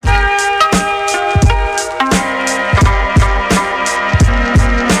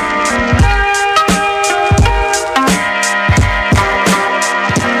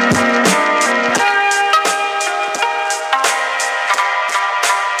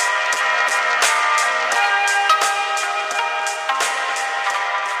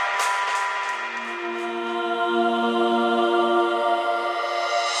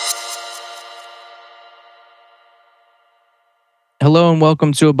Hello and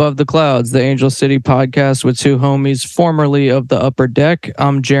welcome to Above the Clouds, the Angel City podcast with two homies formerly of the Upper Deck.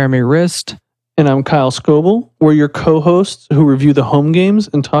 I'm Jeremy Rist. And I'm Kyle Scoble. We're your co-hosts who review the home games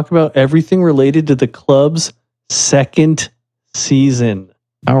and talk about everything related to the club's second season.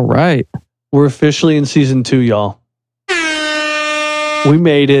 All right. We're officially in season 2, y'all. We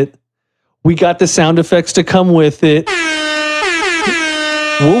made it. We got the sound effects to come with it.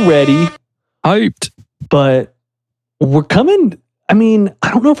 We're ready. Hyped. But we're coming. I mean,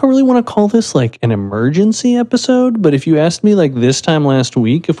 I don't know if I really want to call this like an emergency episode, but if you asked me like this time last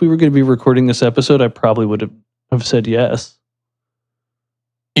week if we were going to be recording this episode, I probably would have said yes.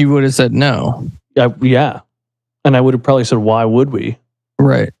 You would have said no. Yeah. And I would have probably said, why would we?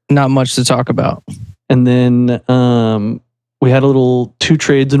 Right. Not much to talk about. And then we had a little 2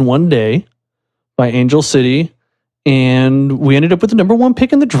 trades in one day by Angel City, and we ended up with the number 1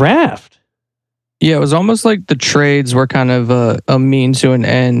 pick in the draft. Yeah, it was almost like the trades were kind of a mean to an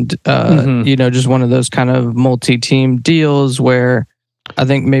end. You know, just one of those kind of multi-team deals where I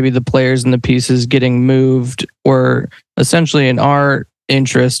think maybe the players and the pieces getting moved were essentially in our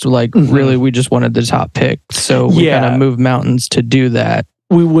interest. Like, really, we just wanted the top pick. So we kind of moved mountains to do that.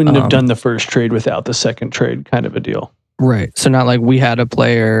 We wouldn't have done the first trade without the second trade kind of a deal. Right. So not like we had a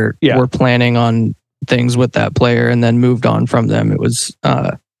player, we're planning on things with that player and then moved on from them. It was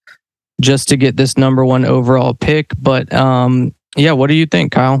just to get this number 1 overall pick. But what do you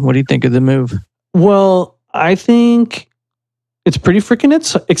think, Kyle? What do you think of the move? Well, I think it's pretty freaking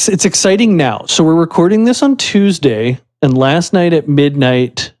it's exciting now. So we're recording this on Tuesday, and last night at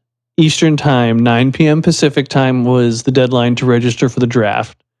midnight Eastern time, 9 p.m. Pacific time was the deadline to register for the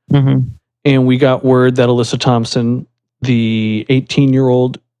draft. And we got word that Alyssa Thompson, the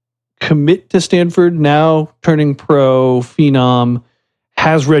 18-year-old commit to Stanford, now turning pro phenom,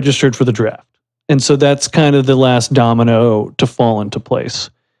 has registered for the draft. And so that's kind of the last domino to fall into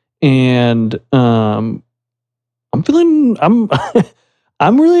place. And I'm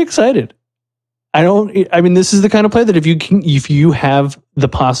really excited. I mean, this is the kind of play that if you have the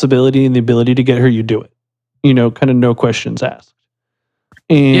possibility and the ability to get her, you do it. You know, kind of no questions asked.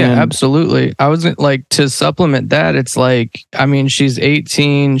 And yeah, absolutely. I was like, to supplement that, it's like, I mean, she's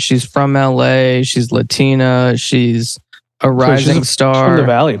 18, she's from LA, she's Latina, she's a rising star. From the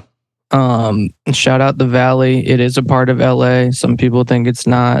Valley. Shout out the Valley. It is a part of LA. Some people think it's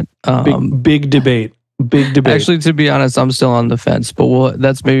not. Big debate. Big debate. Actually, to be honest, I'm still on the fence, but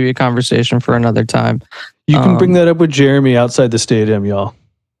that's maybe a conversation for another time. You can bring that up with Jeremy outside the stadium, y'all.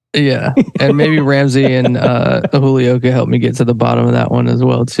 Yeah. And maybe Ramsey and Julio could help me get to the bottom of that one as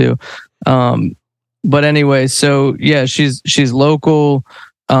well, too. But anyway, so yeah, she's local.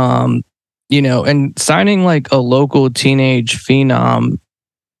 You know, and signing like a local teenage phenom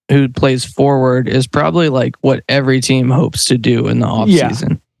who plays forward is probably like what every team hopes to do in the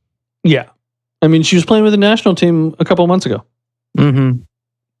offseason. Yeah. I mean, she was playing with the national team a couple of months ago.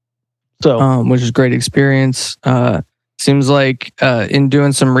 So, which is great experience. Seems like in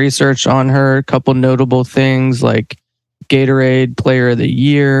doing some research on her, a couple notable things like Gatorade Player of the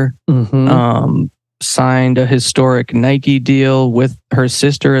Year, signed a historic Nike deal with her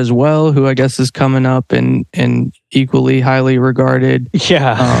sister as well, who I guess is coming up and equally highly regarded.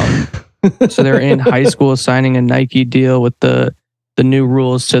 Yeah. So they're in high school signing a Nike deal with the new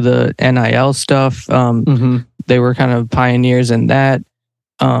rules to the NIL stuff. They were kind of pioneers in that.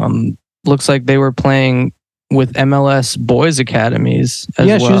 Looks like they were playing with MLS boys academies as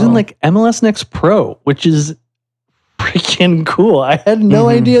well. She was in like MLS Next Pro, which is freaking cool. I had no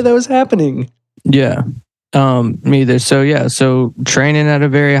idea that was happening. Yeah. Me either. So training at a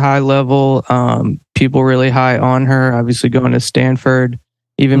very high level, people really high on her, obviously going to Stanford,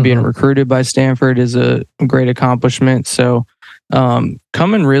 even being recruited by Stanford is a great accomplishment. So,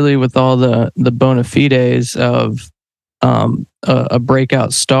 coming really with all the bona fides of, a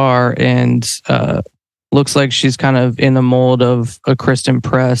breakout star, and, looks like she's kind of in the mold of a Kristen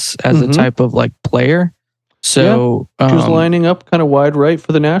Press as a type of like player. So she was lining up kind of wide right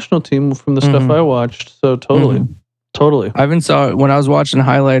for the national team from the stuff I watched. So totally. I even saw it when I was watching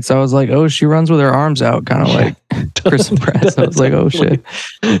highlights. I was like, oh, she runs with her arms out, kind of like Kristen Press. I was like, oh shit.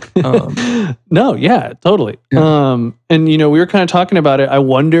 No, yeah, totally. Yeah. And you know, we were kind of talking about it. I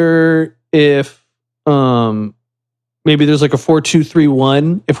wonder if maybe there's like a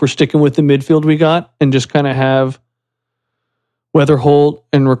 4-2-3-1 if we're sticking with the midfield we got and just kind of have Weatherholt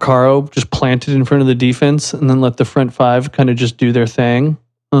and Recaro just planted in front of the defense and then let the front 5 kind of just do their thing.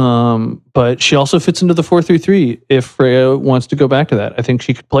 But she also fits into the 4-3-3 if Freya wants to go back to that. I think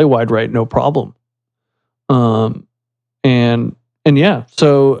she could play wide right, no problem. And yeah,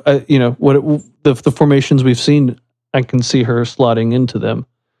 so you know what the formations we've seen I can see her slotting into them.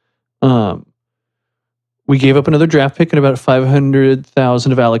 We gave up another draft pick and about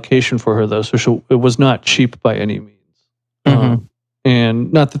 $500,000 of allocation for her, though, so it was not cheap by any means.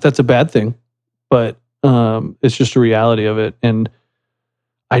 And not that that's a bad thing, but it's just a reality of it. And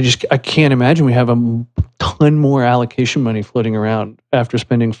I can't imagine we have a ton more allocation money floating around after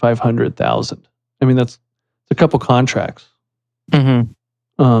spending $500,000. I mean, that's a couple contracts. And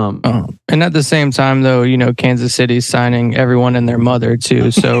at the same time, though, Kansas City's signing everyone and their mother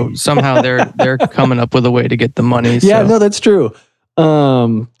too. So somehow they're coming up with a way to get the money. Yeah, no, that's true.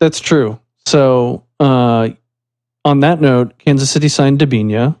 That's true. So on that note, Kansas City signed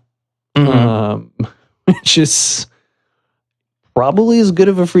Dabinia, which is probably as good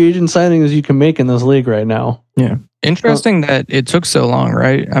of a free agent signing as you can make in this league right now. Yeah, interesting that it took so long,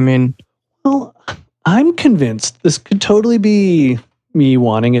 right? I mean, well, I'm convinced this could totally be me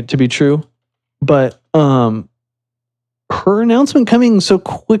wanting it to be true, but her announcement coming so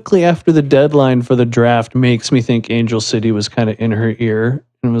quickly after the deadline for the draft makes me think Angel City was kind of in her ear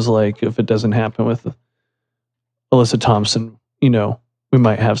and was like, if it doesn't happen with Alyssa Thompson, we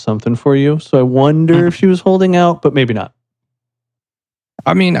might have something for you. So I wonder if she was holding out, but maybe not.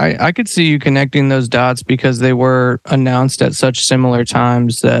 I mean, I could see you connecting those dots because they were announced at such similar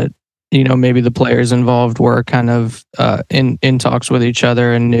times that maybe the players involved were kind of in talks with each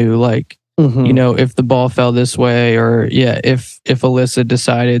other and knew, like, if the ball fell this way, or if Alyssa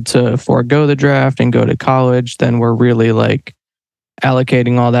decided to forego the draft and go to college, then we're really like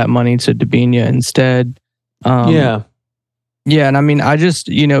allocating all that money to Dabinia instead. Yeah, and I mean, I just,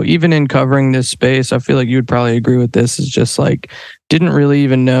 even in covering this space, I feel like you would probably agree with this, is just like, didn't really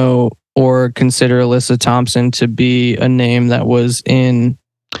even know or consider Alyssa Thompson to be a name that was in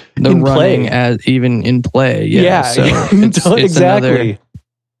the running as even in play. Yeah. So it's exactly.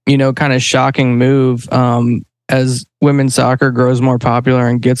 Another, kind of shocking move. As women's soccer grows more popular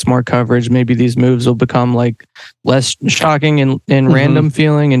and gets more coverage, maybe these moves will become like less shocking and random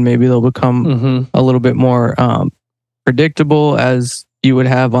feeling, and maybe they'll become a little bit more predictable, as you would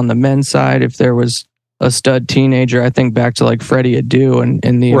have on the men's side if there was a stud teenager. I think back to like Freddie Adu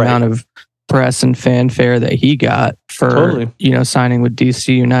and the amount of press and fanfare that he got for signing with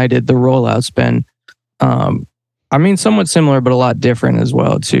DC United. The rollout's been I mean, somewhat similar but a lot different as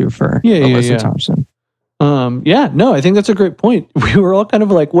well too for Alyssa Thompson. I think that's a great point. We were all kind of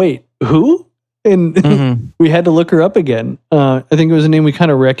like, wait, who? And we had to look her up again. I think it was a name we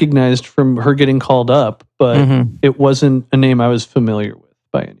kind of recognized from her getting called up, but it wasn't a name I was familiar with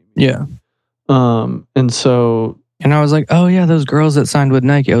by any means. And I was like, oh yeah, those girls that signed with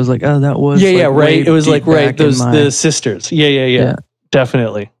Nike. I was like, oh, that was right. It was like the sisters.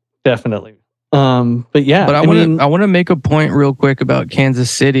 Definitely. But I want to make a point real quick about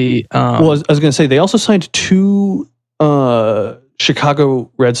Kansas City. I was going to say they also signed 2 Chicago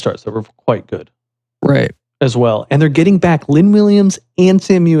Red Stars that were quite good, right, as well, and they're getting back Lynn Williams and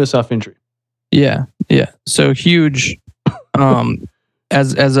Sam Ewis off injury. So huge.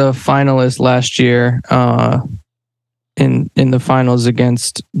 As a finalist last year, in the finals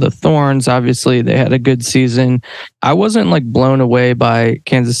against the Thorns, obviously they had a good season. I wasn't like blown away by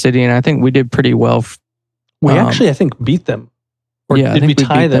Kansas City, and I think we did pretty well. We actually, I think, beat them. Or did we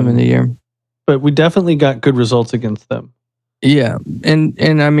tie them in the year? But we definitely got good results against them. Yeah,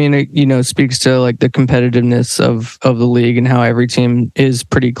 and I mean, it speaks to like the competitiveness of the league and how every team is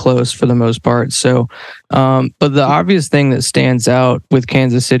pretty close for the most part. So, but the obvious thing that stands out with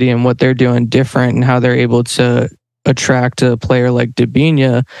Kansas City and what they're doing different and how they're able to attract a player like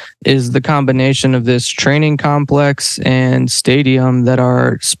Dabinia is the combination of this training complex and stadium that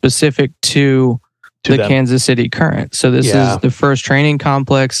are specific to the them. Kansas City Current. So this is the first training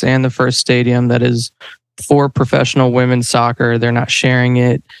complex and the first stadium that is for professional women's soccer. They're not sharing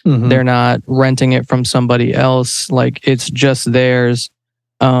it. They're not renting it from somebody else. Like, it's just theirs.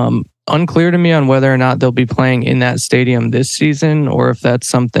 Unclear to me on whether or not they'll be playing in that stadium this season or if that's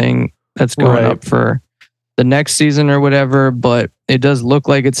something that's going up for the next season or whatever, but it does look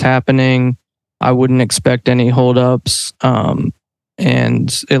like it's happening. I wouldn't expect any holdups. And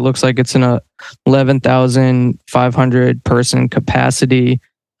it looks like it's an 11,500 person capacity,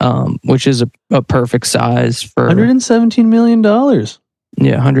 which is a perfect size for $117 million.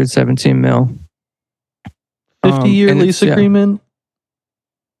 Yeah, 117 mil. 50-year lease agreement.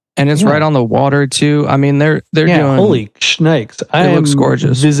 And it's right on the water too. I mean, they're doing holy shnikes. It looks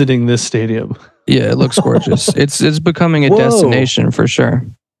gorgeous. Visiting this stadium. Yeah, it looks gorgeous. It's becoming a destination for sure.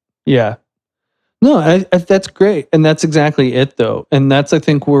 Yeah. No, that's great. And that's exactly it though. And that's, I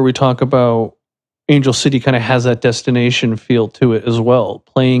think, where we talk about Angel City kind of has that destination feel to it as well,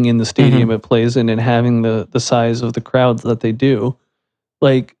 playing in the stadium it plays in and having the size of the crowds that they do.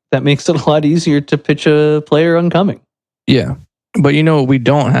 Like, that makes it a lot easier to pitch a player oncoming. Yeah. But you know what we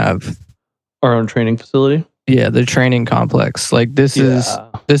don't have? Our own training facility. Yeah, the training complex. Like, this is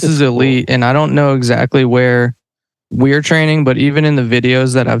elite. Cool. And I don't know exactly where we're training, but even in the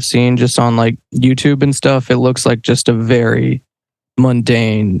videos that I've seen just on like YouTube and stuff, it looks like just a very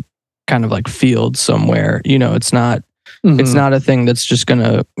mundane kind of like field somewhere. You know, it's not a thing that's just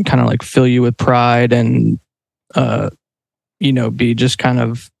gonna kind of like fill you with pride and you know, be just kind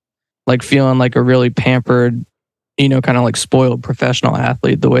of like feeling like a really pampered, you know, kind of like spoiled professional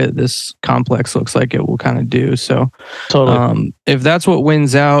athlete, the way that this complex looks like it will kind of do. So totally. If that's what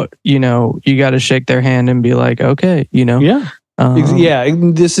wins out, you know, you got to shake their hand and be like, okay, you know. Yeah.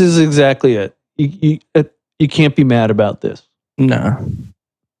 This is exactly it. You can't be mad about this. No.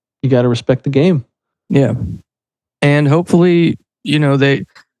 You got to respect the game. Yeah. And hopefully, you know, I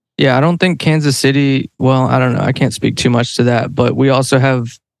don't think Kansas City, well, I don't know. I can't speak too much to that, but we also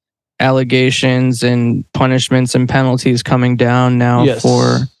have allegations and punishments and penalties coming down now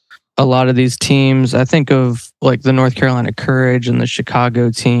for a lot of these teams. I think of like the North Carolina Courage and the Chicago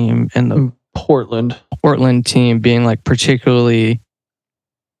team and the Portland team being like particularly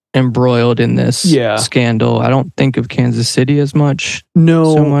embroiled in this scandal. I don't think of Kansas City as much.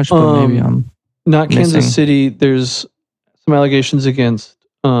 So much, but maybe I'm not missing. Kansas City. There's some allegations against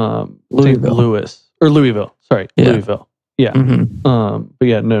Louisville. Sorry, Louisville. Yeah. But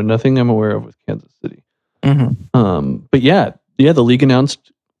yeah, no, nothing I'm aware of with Kansas City. But yeah, the league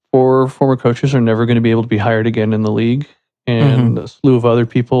announced 4 former coaches are never going to be able to be hired again in the league, and a slew of other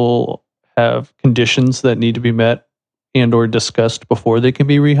people have conditions that need to be met and or discussed before they can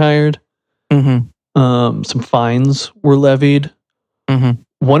be rehired. Some fines were levied.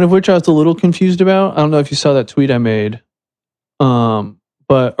 One of which I was a little confused about. I don't know if you saw that tweet I made.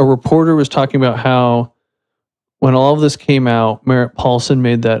 But a reporter was talking about how when all of this came out, Merritt Paulson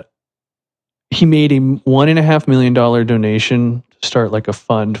made a $1.5 million donation to start like a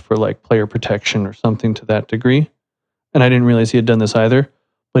fund for like player protection or something to that degree. And I didn't realize he had done this either.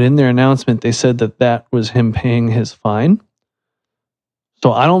 But in their announcement, they said that was him paying his fine.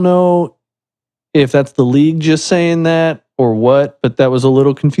 So I don't know if that's the league just saying that or what, but that was a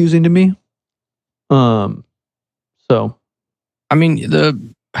little confusing to me. So, I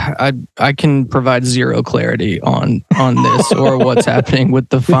mean, I can provide zero clarity on this or what's happening with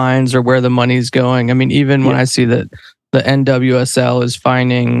the fines or where the money's going. I mean, even when I see that the NWSL is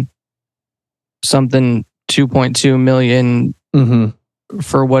fining something 2.2 million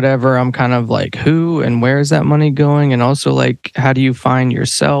for whatever, I'm kind of like, who and where is that money going? And also, like, how do you fine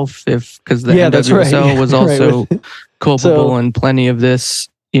yourself because the NWSL was also culpable in plenty of this,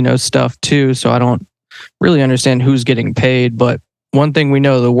 you know, stuff too. So I don't really understand who's getting paid, but one thing we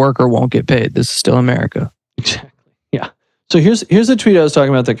know, the worker won't get paid. This is still America. Exactly. Yeah. So here's a tweet I was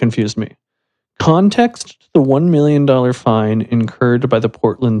talking about that confused me. Context to the $1 million fine incurred by the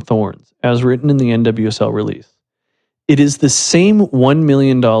Portland Thorns, as written in the NWSL release. It is the same $1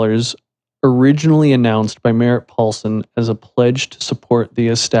 million originally announced by Merritt Paulson as a pledge to support the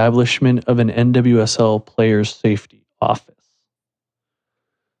establishment of an NWSL Players Safety Office.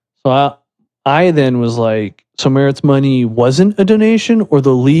 So I then was like, so Merritt's money wasn't a donation, or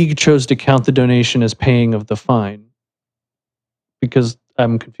the league chose to count the donation as paying of the fine? Because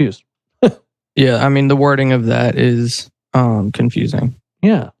I'm confused. Yeah, I mean, the wording of that is confusing.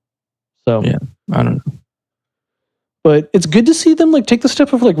 Yeah. So yeah, I don't know. But it's good to see them like take the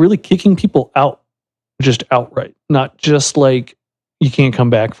step of like really kicking people out, just outright, not just like you can't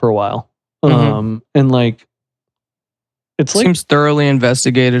come back for a while. And like it seems thoroughly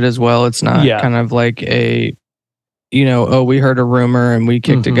investigated as well. It's not kind of like a, you know, oh, we heard a rumor and we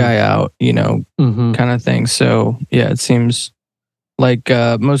kicked a guy out, you know, kind of thing. So yeah, it seems like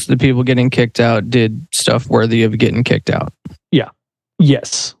most of the people getting kicked out did stuff worthy of getting kicked out. Yeah.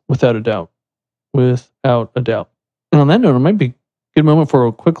 Yes, without a doubt. Without a doubt. And on that note, it might be a good moment for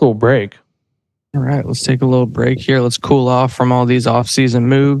a quick little break. All right, let's take a little break here. Let's cool off from all these off-season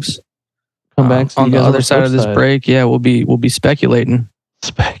moves. Come back on the other side of this break. Yeah, we'll be speculating.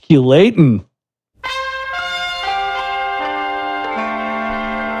 Speculating.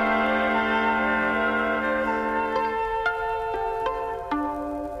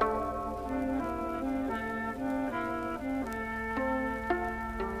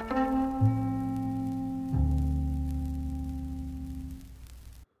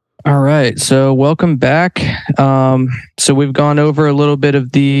 All right, so welcome back. So we've gone over a little bit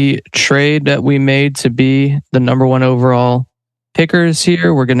of the trade that we made to be the number 1 overall pickers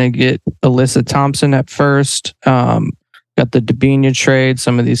here. We're going to get Alyssa Thompson at first. Got the Dabinia trade,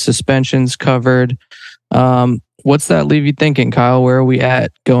 some of these suspensions covered. What's that leave you thinking, Kyle? Where are we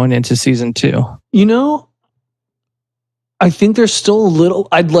at going into season 2? I think there's still a little.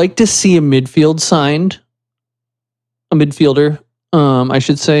 I'd like to see a midfield signed, a midfielder. I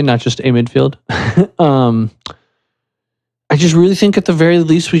should say, not just a midfield. I just really think at the very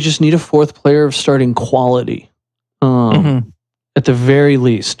least we just need a 4th player of starting quality. At the very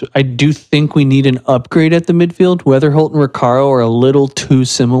least, I do think we need an upgrade at the midfield. Weatherholt and Recaro are a little too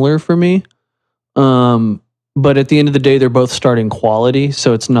similar for me. But at the end of the day, they're both starting quality,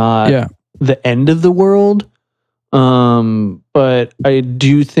 so it's not the end of the world. But I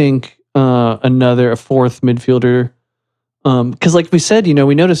do think a 4th midfielder. Because like we said,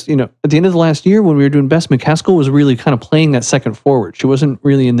 we noticed, at the end of the last year when we were doing best, McCaskill was really kind of playing that second forward. She wasn't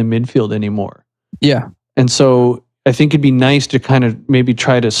really in the midfield anymore. Yeah. And so I think it'd be nice to kind of maybe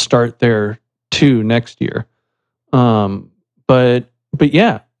try to start there too next year. But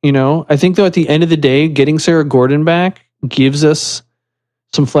yeah, I think though at the end of the day, getting Sarah Gordon back gives us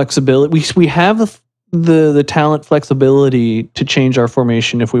some flexibility. We have the talent flexibility to change our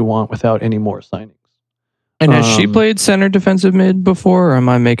formation if we want without any more signings. And has she played center defensive mid before, or am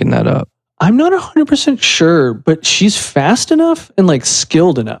I making that up? I'm not 100% sure, but she's fast enough and like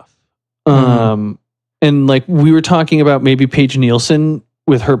skilled enough. And like we were talking about maybe Paige Nielsen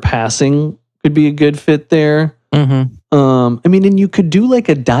with her passing could be a good fit there. I mean, and you could do like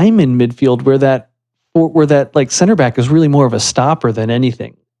a diamond midfield where that like center back is really more of a stopper than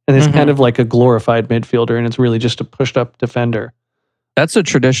anything. And it's kind of like a glorified midfielder and it's really just a pushed up defender. That's a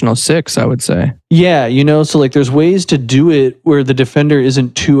traditional 6, I would say. Yeah, so like there's ways to do it where the defender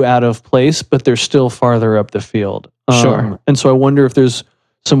isn't too out of place, but they're still farther up the field. Sure. And so I wonder if there's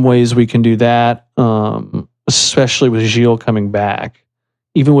some ways we can do that, especially with Gilles coming back.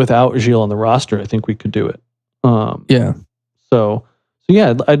 Even without Gilles on the roster, I think we could do it. So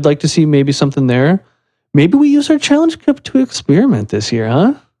yeah, I'd like to see maybe something there. Maybe we use our Challenge Cup to experiment this year,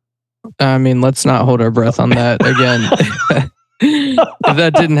 huh? I mean, let's not hold our breath on that again. If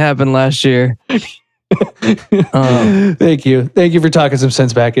that didn't happen last year. Thank you for talking some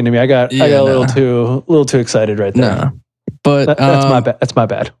sense back into me. I got a little too excited right there. No, but that's my bad. That's my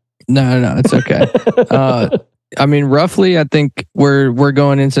bad. No, it's okay. I mean, roughly, I think we're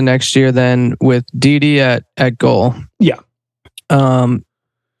going into next year then with Didi at goal. Yeah.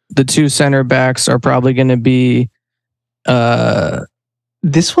 The 2 center backs are probably going to be.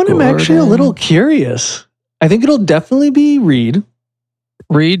 This one I'm actually a little curious. I think it'll definitely be Reed.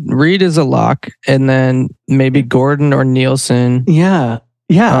 Reed is a lock, and then maybe Gordon or Nielsen. Yeah.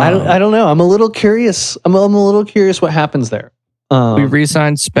 I don't know. I'm a little curious. I'm a little curious what happens there. We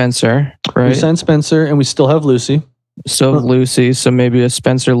re-signed Spencer, right? We signed Spencer, and we still have Lucy. So maybe a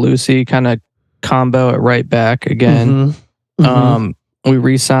Spencer Lucy kind of combo at right back again. We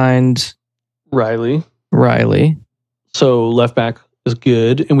re-signed Riley. So left back is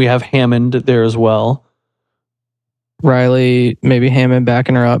good, and we have Hammond there as well. Riley, maybe Hammond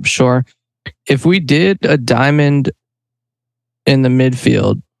backing her up, sure. If we did a diamond in the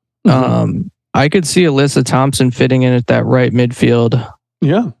midfield, I could see Alyssa Thompson fitting in at that right midfield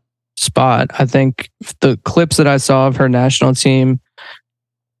spot. I think the clips that I saw of her national team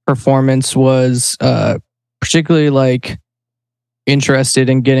performance was particularly like interested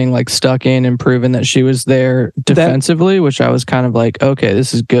in getting like stuck in and proving that she was there defensively, which I was kind of like, okay,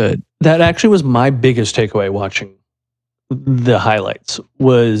 this is good. That actually was my biggest takeaway watching the highlights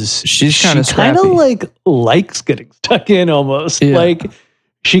was she kind of like likes getting stuck in almost. Like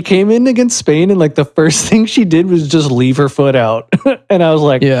she came in against Spain and like the first thing she did was just leave her foot out. And I was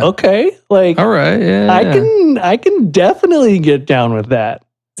like, okay, like all right, I can definitely get down with that.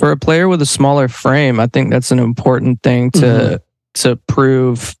 For a player with a smaller frame, I think that's an important thing to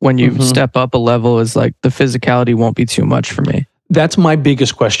prove when you step up a level is like the physicality won't be too much for me. That's my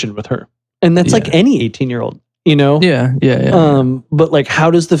biggest question with her. And that's like any 18-year-old. But like,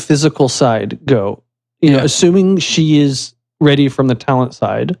 how does the physical side go? You know, assuming she is ready from the talent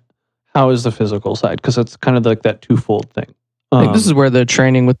side, how is the physical side? Because it's kind of like that twofold thing. I think this is where the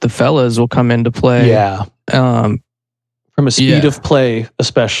training with the fellas will come into play. Yeah. From a speed of play,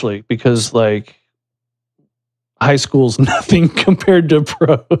 especially because like high school's nothing compared to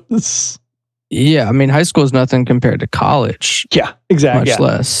pros. Yeah, I mean, high school is nothing compared to college. Yeah, exactly. Much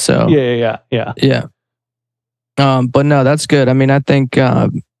less. So yeah. But no, that's good. I mean, I think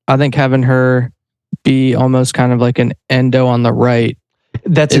having her be almost kind of like an endo on the right.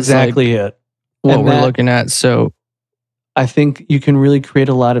 That's exactly it. What we're looking at. So I think you can really create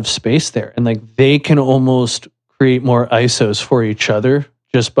a lot of space there, and like they can almost create more ISOs for each other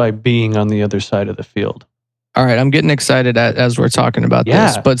just by being on the other side of the field. All right, I'm getting excited as we're talking about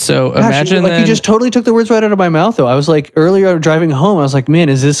this. But so imagine like, you just totally took the words right out of my mouth, though. I was like, earlier driving home, I was like, man,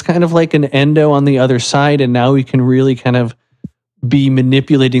 is this kind of like an endo on the other side? And now we can really kind of be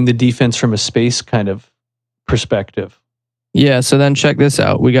manipulating the defense from a space kind of perspective. Yeah, so then check this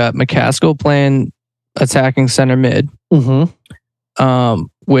out. We got McCaskill playing attacking center mid.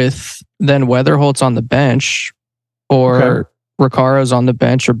 With then Weatherholt's on the bench, or Ricaro's on the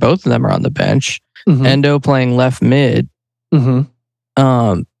bench, or both of them are on the bench. Endo playing left mid. And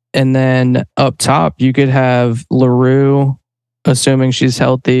then up top, you could have LaRue, assuming she's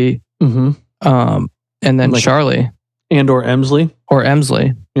healthy. And then like Charlie. Or Emsley.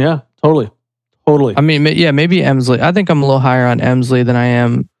 Yeah, totally. I mean, yeah, maybe Emsley. I think I'm a little higher on Emsley than I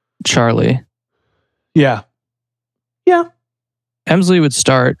am Charlie. Yeah. Emsley would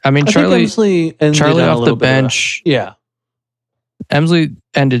start. I mean, Charlie off the bench. Emsley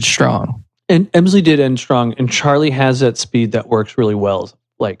ended strong. And Emsley did end strong, and Charlie has that speed that works really well,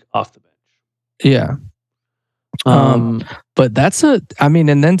 like off the bench. Yeah. But that's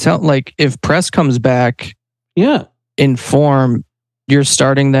and then like if Press comes back in form, you're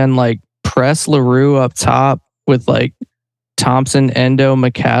starting then like Press LaRue up top with like Thompson, Endo,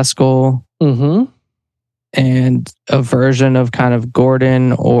 McCaskill, and a version of kind of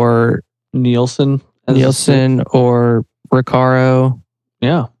Gordon or Nielsen or Ricaro.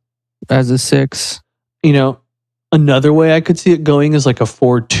 Yeah. As a 6. Another way I could see it going is like a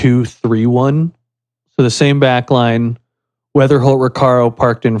 4-2-3-1. So the same back line, Weatherholt, Ricaro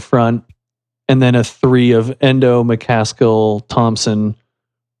parked in front, and then a 3 of Endo, McCaskill, Thompson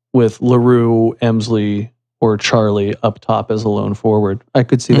with LaRue, Emsley, or Charlie up top as a lone forward. I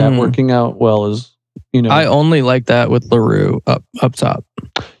could see that working out well as, I only like that with LaRue up top.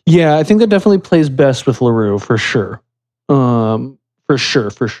 Yeah, I think that definitely plays best with LaRue for sure. For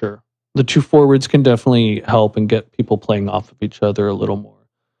sure. The two forwards can definitely help and get people playing off of each other a little more.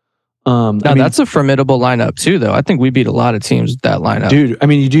 That's a formidable lineup too, though. I think we beat a lot of teams with that lineup. Dude, I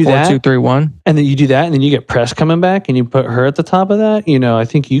mean, you do 4-2-3-1. And then you do that, and then you get Press coming back, and you put her at the top of that. I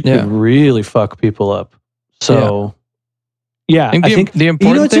think you could really fuck people up. So, I think the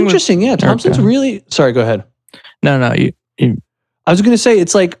important thing... It's interesting. Thompson's really... Sorry, go ahead. No, you... I was going to say,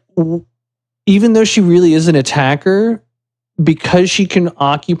 it's like, even though she really is an attacker, because she can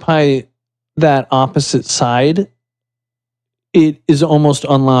occupy that opposite side, it is almost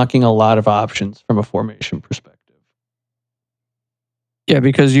unlocking a lot of options from a formation perspective. Yeah,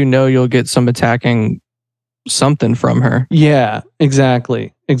 because you'll get some attacking something from her. Yeah,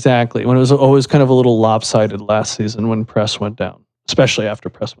 exactly. When it was always kind of a little lopsided last season when Press went down, especially after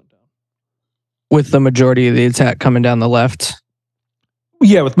Press went down. With the majority of the attack coming down the left.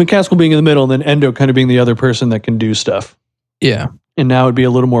 Yeah, with McCaskill being in the middle and then Endo kind of being the other person that can do stuff. Yeah. And now it'd be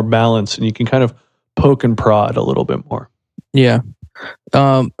a little more balanced and you can kind of poke and prod a little bit more. Yeah.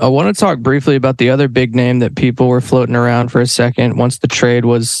 I want to talk briefly about the other big name that people were floating around for a second once the trade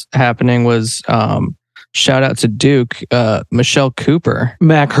was happening was shout out to Duke, Michelle Cooper.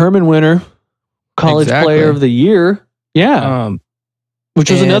 Mac Herman winner, college player of the year. Yeah.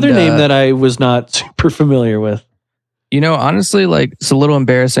 Which was another name that I was not super familiar with. Honestly, like it's a little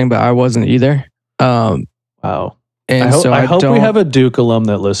embarrassing, but I wasn't either. Wow. And I hope we have a Duke alum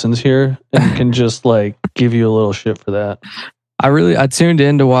that listens here and can just like give you a little shit for that. I tuned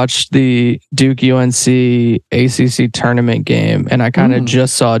in to watch the Duke UNC ACC tournament game, and I kind of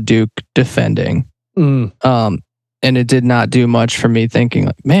just saw Duke defending. And it did not do much for me thinking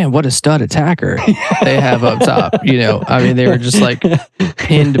like, man, what a stud attacker they have up top. They were just like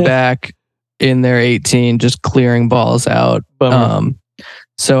pinned back in their 18, just clearing balls out.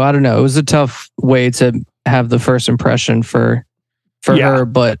 So I don't know. It was a tough way to have the first impression for her,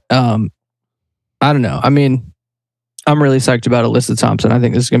 but I don't know. I mean, I'm really psyched about Alyssa Thompson. I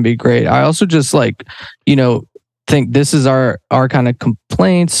think this is going to be great. I also just think this is our kind of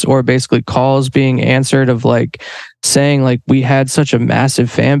complaints or basically calls being answered of like saying like we had such a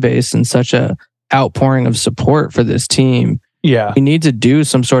massive fan base and such a outpouring of support for this team. Yeah. We need to do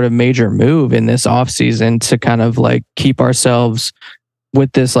some sort of major move in this offseason to kind of like keep ourselves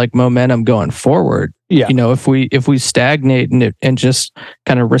with this like momentum going forward. Yeah. If we stagnate and just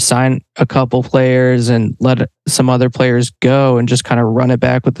kind of resign a couple players and let some other players go and just kind of run it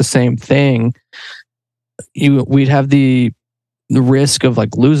back with the same thing, we'd have the risk of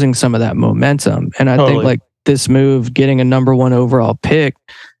like losing some of that momentum. And I think like this move, getting a number 1 overall pick,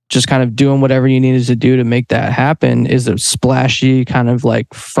 just kind of doing whatever you needed to do to make that happen is a splashy kind of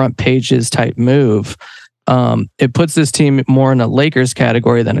like front pages type move. It puts this team more in a Lakers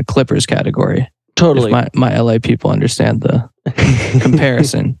category than a Clippers category. Totally. If my LA people understand the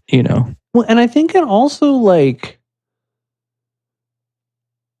comparison, you know. Well, and I think it also like,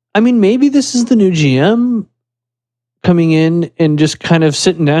 I mean, maybe this is the new GM coming in and just kind of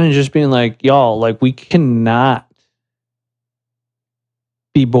sitting down and just being like, y'all, like, we cannot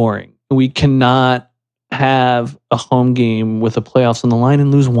be boring. We cannot have a home game with the playoffs on the line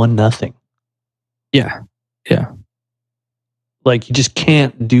and lose 1-0. Yeah. Like, you just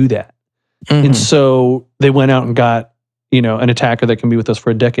can't do that. Mm-hmm. And so they went out and got, you know, an attacker that can be with us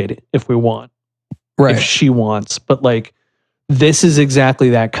for a decade if we want. Right. If she wants. But like, this is exactly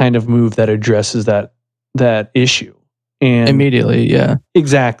that kind of move that addresses that issue. And immediately, yeah.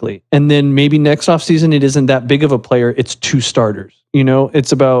 Exactly. And then maybe next offseason it isn't that big of a player, it's 2 starters. You know,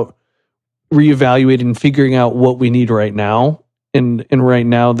 it's about reevaluating and figuring out what we need right now. And right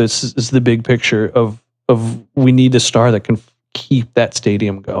now this is the big picture of we need a star that can keep that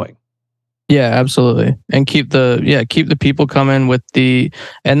stadium going. Yeah, absolutely. And keep the people coming with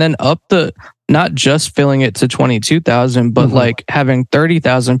and then up not just filling it to 22,000, but like having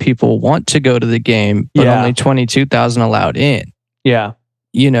 30,000 people want to go to the game, but only 22,000 allowed in. Yeah.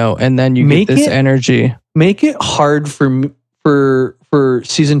 You know, and then you get this energy. Make it hard for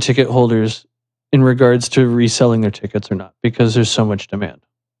season ticket holders in regards to reselling their tickets or not, because there's so much demand.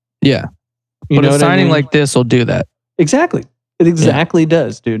 Yeah. But a signing like this will do that. Exactly. It exactly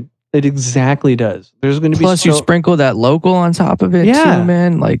does, dude. It exactly does. There's going to be plus you sprinkle that local on top of it too,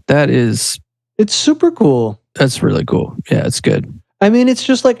 man. Like it's super cool. That's really cool. Yeah, it's good. I mean, it's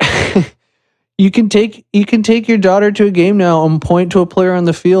just like you can take your daughter to a game now and point to a player on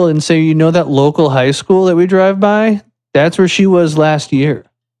the field and say, you know, that local high school that we drive by, that's where she was last year.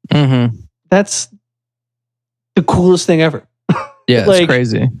 Mm-hmm. That's the coolest thing ever. Yeah, it's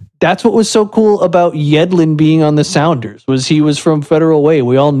crazy. That's what was so cool about Yedlin being on the Sounders, was he was from Federal Way.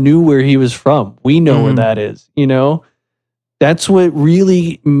 We all knew where he was from. We know where that is, you know? That's what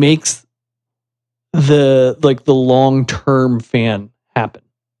really makes the long-term fan happen.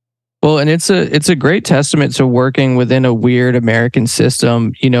 Well, and it's a great testament to working within a weird American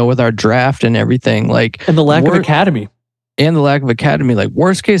system, you know, with our draft and everything. Like, and the lack of academy. Like,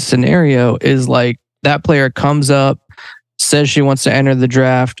 worst case scenario is like that player comes up, says she wants to enter the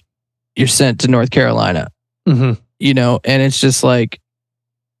draft, you're sent to North Carolina. Mm-hmm. You know, and it's just like,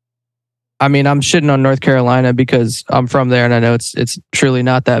 I mean, I'm shitting on North Carolina because I'm from there and I know it's truly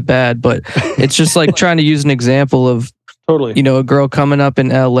not that bad, but it's just like trying to use an example of, totally, you know, a girl coming up in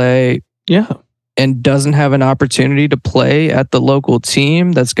LA, and doesn't have an opportunity to play at the local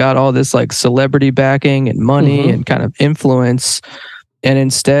team that's got all this like celebrity backing and money and kind of influence, and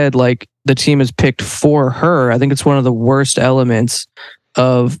instead like the team is picked for her. I think it's one of the worst elements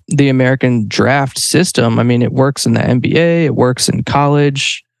of the American draft system. I mean, it works in the NBA, it works in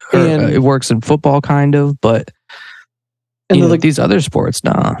college, it works in football kind of, but you know, these other sports,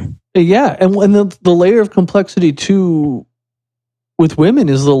 nah. Yeah, and the layer of complexity too with women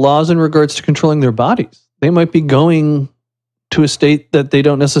is the laws in regards to controlling their bodies. They might be going to a state that they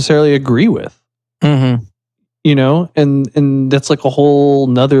don't necessarily agree with. Mm-hmm. You know, and that's like a whole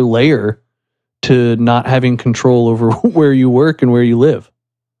nother layer to not having control over where you work and where you live.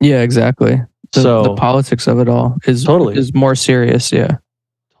 Yeah, exactly. So the politics of it all is more serious. Yeah,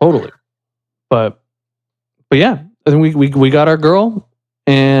 totally. But yeah, I think we got our girl,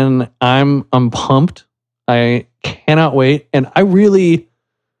 and I'm pumped. I cannot wait, and I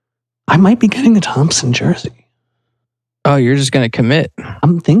might be getting a Thompson jersey. Oh, you're just gonna commit?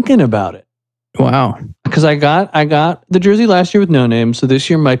 I'm thinking about it. Wow. Because I got the jersey last year with no name, so this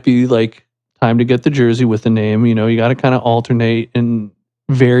year might be like time to get the jersey with the name. You know, you got to kind of alternate and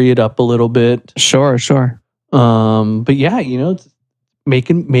vary it up a little bit. Sure. But yeah, you know, it's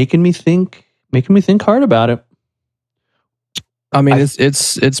making me think hard about it. I mean,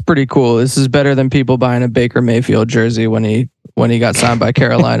 it's pretty cool. This is better than people buying a Baker Mayfield jersey when he got signed by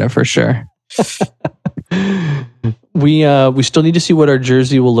Carolina for sure. We still need to see what our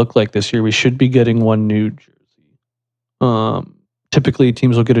jersey will look like this year. We should be getting one new jersey. Typically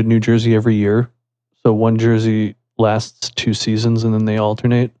teams will get a new jersey every year. So one jersey lasts 2 seasons and then they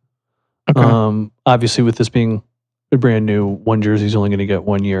alternate. Okay. Obviously with this being a brand new, one jersey is only going to get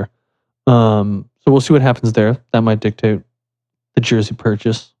 1 year. So we'll see what happens there. That might dictate the jersey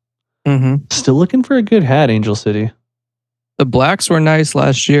purchase. Mm-hmm. Still looking for a good hat, Angel City. The blacks were nice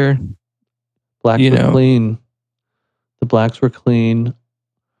last year. Blacks were clean. The blacks were clean.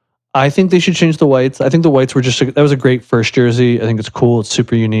 I think they should change the whites. I think the whites were that was a great first jersey. I think it's cool. It's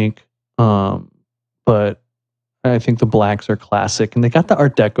super unique. But I think the blacks are classic. And they got the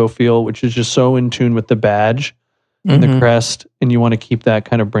Art Deco feel, which is just so in tune with the badge and the crest. And you want to keep that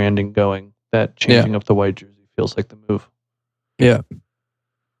kind of branding going. that changing up the white jersey feels like the move. Yeah.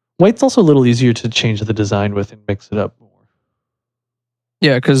 White's also a little easier to change the design with and mix it up more.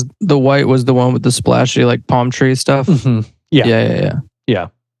 Yeah, because the white was the one with the splashy like palm tree stuff. Mm-hmm. Yeah.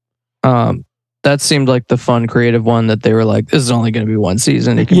 That seemed like the fun, creative one that they were like, this is only going to be one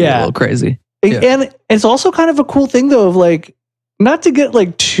season. It can be a little crazy. And it's also kind of a cool thing though, of like, not to get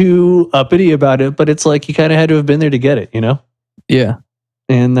like too uppity about it, but it's like you kind of had to have been there to get it, you know? Yeah.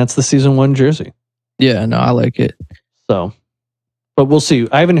 And that's the season 1 jersey. Yeah, no, I like it. So, but we'll see.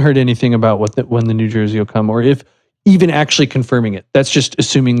 I haven't heard anything about when the new jersey will come, or if even actually confirming it. That's just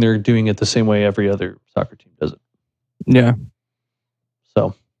assuming they're doing it the same way every other soccer team does it. Yeah.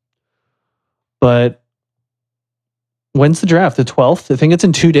 So, but when's the draft? The 12th? I think it's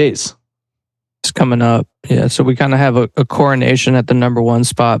in 2 days. It's coming up. Yeah. So we kind of have a coronation at the number 1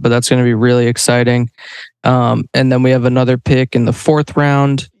 spot, but that's going to be really exciting. And then we have another pick in the 4th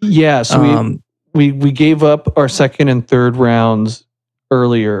round. Yeah. So we gave up our 2nd and 3rd rounds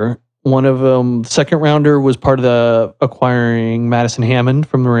earlier. One of them, the 2nd rounder, was part of the acquiring Madison Hammond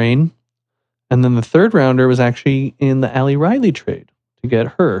from the Reign. And then the 3rd rounder was actually in the Ali Riley trade to get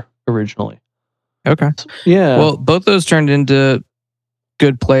her originally. Okay. Yeah. Well, both those turned into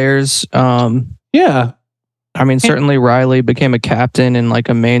good players. Yeah. I mean, certainly Riley became a captain and like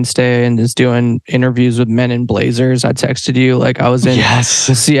a mainstay and is doing interviews with men in blazers. I texted you, like I was in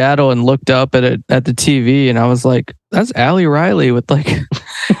Seattle and looked up at the TV and I was like, that's Ali Riley with like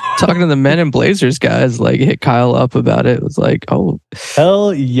talking to the men in blazers guys, like hit Kyle up about it. It was like, oh,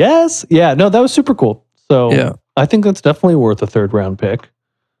 hell yes. Yeah, no, that was super cool. So yeah, I think that's definitely worth a 3rd round pick.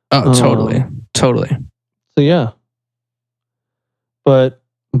 Oh, totally. So yeah. But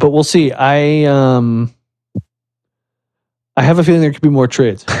we'll see. I have a feeling there could be more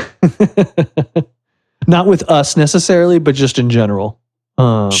trades. Not with us necessarily, but just in general.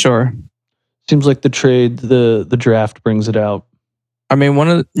 Sure. Seems like the draft brings it out. I mean, one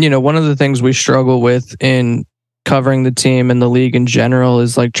of the things we struggle with in covering the team and the league in general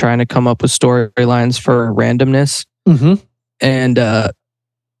is like trying to come up with storylines for randomness. Mm-hmm. And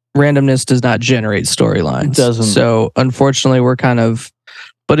randomness does not generate storylines. It doesn't. So unfortunately, we're kind of.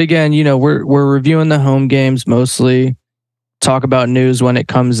 But again, we're reviewing the home games mostly. Talk about news when it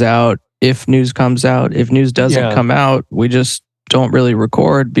comes out. If news comes out, if news doesn't come out, we just don't really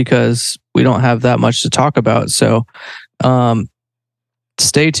record because we don't have that much to talk about. So,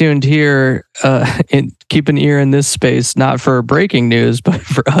 stay tuned here and keep an ear in this space, not for breaking news, but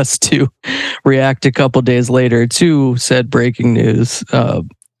for us to react a couple days later to said breaking news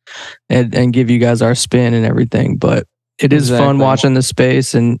and give you guys our spin and everything. But it is fun watching the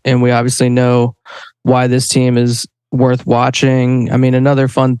space, and we obviously know why this team is worth watching. I mean, another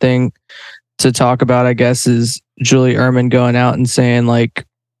fun thing to talk about, I guess, is Julie Ehrman going out and saying like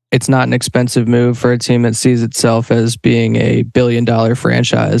it's not an expensive move for a team that sees itself as being a $1 billion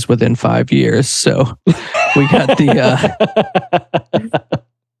franchise within 5 years. So we got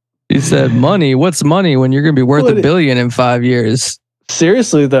he said, money. What's money when you're going to be worth $1 billion in 5 years?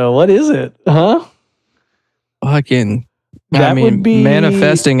 Seriously though, what is it? Huh? Fucking. That would be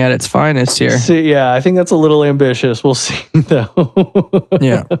manifesting at its finest here. See, yeah, I think that's a little ambitious. We'll see though.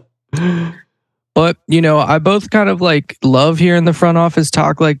 Yeah. But, I both kind of like love hearing the front office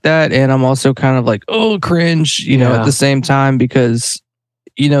talk like that. And I'm also kind of like, oh, cringe, at the same time, because,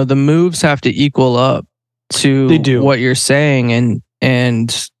 the moves have to equal up to what you're saying.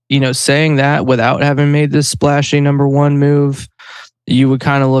 And, saying that without having made this splashy number 1 move, you would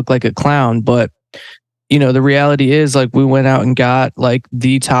kind of look like a clown. But, the reality is like we went out and got like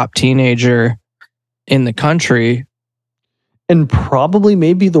the top teenager in the country. And probably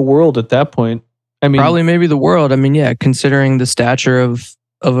maybe the world at that point. I mean, probably maybe the world. I mean, yeah, considering the stature of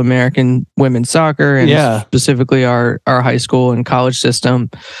American women's soccer and specifically our high school and college system.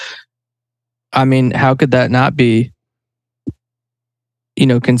 I mean, how could that not be,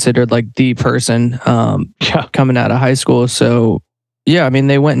 considered like the person coming out of high school? So, yeah, I mean,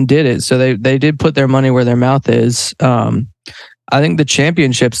 they went and did it. So they did put their money where their mouth is. I think the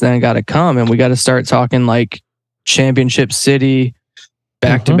championships then got to come, and we got to start talking like championship city,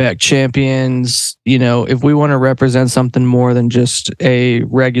 back-to-back champions. If we want to represent something more than just a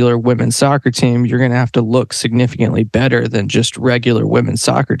regular women's soccer team, you're going to have to look significantly better than just regular women's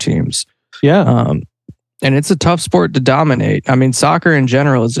soccer teams. Yeah. And it's a tough sport to dominate. I mean, soccer in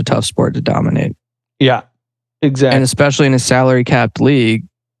general is a tough sport to dominate. Yeah, exactly. And especially in a salary capped league,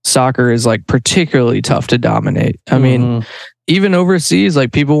 soccer is like particularly tough to dominate. I mean, even overseas,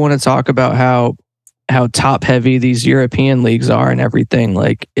 like people want to talk about how top heavy these European leagues are and everything.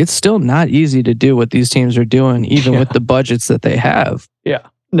 Like it's still not easy to do what these teams are doing, even with the budgets that they have. Yeah.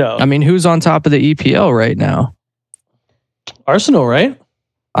 No. I mean, who's on top of the EPL right now? Arsenal, right?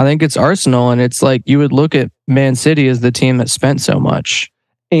 I think it's Arsenal, and it's like you would look at Man City as the team that spent so much.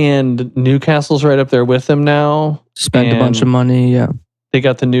 And Newcastle's right up there with them now. Spent a bunch of money, yeah. They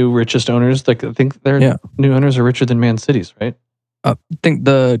got the new richest owners. Like I think their new owners are richer than Man City's, right? I think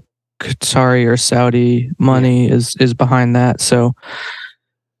the Qatari or Saudi money is behind that. So,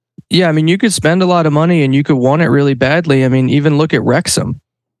 yeah, I mean, you could spend a lot of money and you could want it really badly. I mean, even look at Wrexham.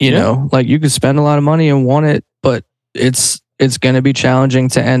 You know, like you could spend a lot of money and want it, but it's going to be challenging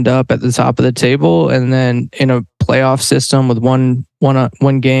to end up at the top of the table, and then in a playoff system with one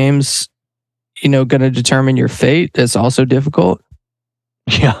games, you know, going to determine your fate. That's also difficult.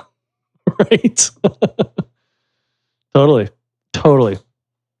 Yeah, right. Totally.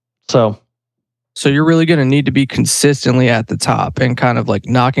 So you're really going to need to be consistently at the top and kind of like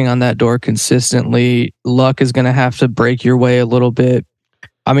knocking on that door consistently. Luck is going to have to break your way a little bit.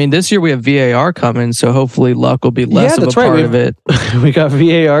 I mean, this year we have VAR coming, so hopefully luck will be less of a part of it. We got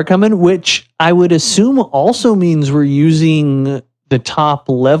VAR coming, which I would assume also means we're using the top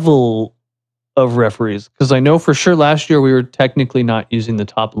level of referees. Because I know for sure last year we were technically not using the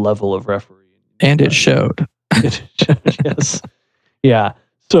top level of referee. And it showed. Yes. Yeah.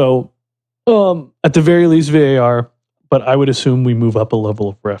 So at the very least VAR, but I would assume we move up a level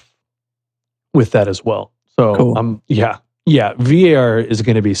of ref with that as well. So cool. Yeah, VAR is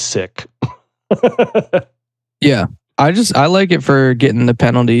going to be sick. Yeah. I like it for getting the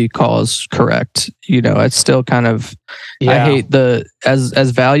penalty calls correct. You know, it's still kind of, I hate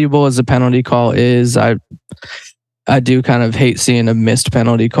as valuable as a penalty call is, I do kind of hate seeing a missed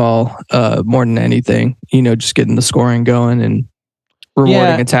penalty call more than anything, you know, just getting the scoring going and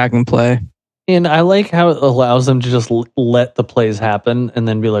rewarding attacking play. And I like how it allows them to just let the plays happen and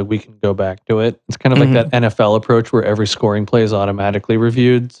then be like, we can go back to it. It's kind of like that NFL approach where every scoring play is automatically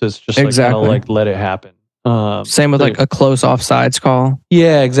reviewed. So it's just like, kind of like let it happen. Same with like a close offsides call.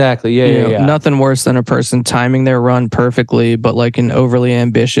 Yeah, exactly. Yeah. Nothing worse than a person timing their run perfectly, but like an overly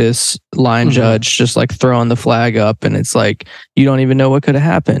ambitious line judge just like throwing the flag up, and it's like you don't even know what could have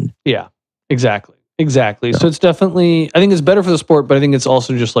happened. Yeah, exactly. So it's definitely, I think it's better for the sport, but I think it's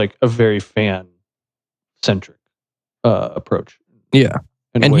also just like a very fan-centric approach. Yeah.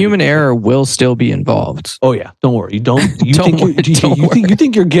 And human error will still be involved. Oh yeah, don't worry. You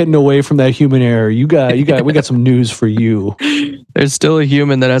think you're getting away from that human error? We got some news for you. There's still a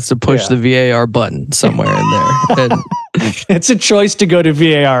human that has to push the VAR button somewhere in there. And it's a choice to go to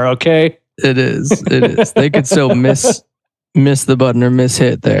VAR, okay? It is. They could still miss the button or miss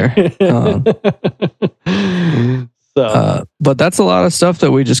hit there. But that's a lot of stuff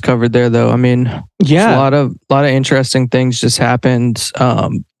that we just covered there, though. I mean, a lot of interesting things just happened.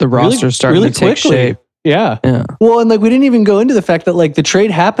 The roster's starting to take shape. Yeah. Well, and like we didn't even go into the fact that like the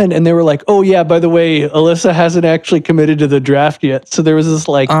trade happened, and they were like, "Oh yeah, by the way, Alyssa hasn't actually committed to the draft yet." So there was this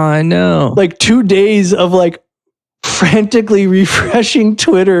like, I know, like 2 days of like frantically refreshing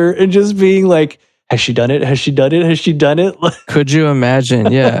Twitter and just being like, "Has she done it? Has she done it? Has she done it?" Could you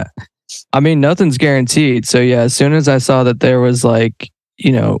imagine? Yeah. I mean, nothing's guaranteed. So yeah, as soon as I saw that there was like,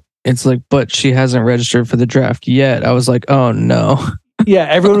 you know, it's like, but she hasn't registered for the draft yet. I was like, oh no. Yeah,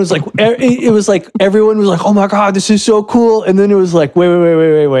 everyone was like, it was like, everyone was like, oh my God, this is so cool. And then it was like,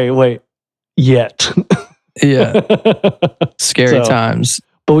 wait. Yet. Yeah. Scary times.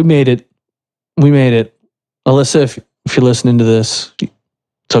 But we made it. Alyssa, if you're listening to this,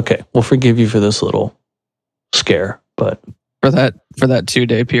 it's okay. We'll forgive you for this little scare, but for that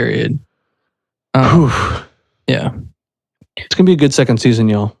 2-day period. Yeah. It's going to be a good second season,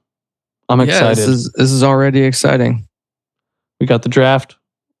 y'all. I'm excited. This is already exciting. We got the draft,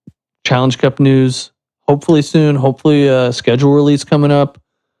 Challenge Cup news, hopefully soon. Hopefully schedule release coming up.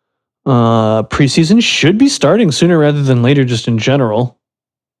 Preseason should be starting sooner rather than later, just in general.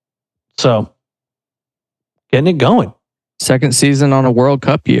 So, getting it going. Second season on a World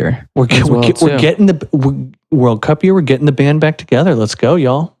Cup year. We're getting the World Cup year. We're getting the band back together. Let's go,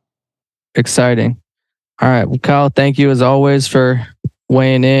 y'all. Exciting. All right. Well, Kyle, thank you as always for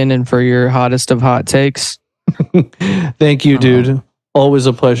weighing in and for your hottest of hot takes. Thank you, dude. Always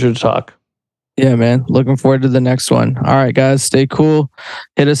a pleasure to talk. Yeah, man. Looking forward to the next one. All right, guys. Stay cool.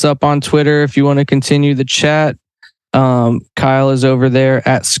 Hit us up on Twitter if you want to continue the chat. Kyle is over there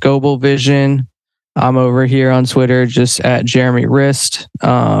at Scoble Vision. I'm over here on Twitter just at Jeremy Wrist.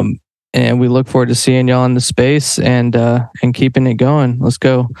 And we look forward to seeing y'all in the space and keeping it going. Let's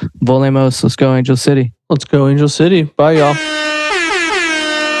go. Volemos. Let's go Angel City. Let's go Angel City. Bye, y'all.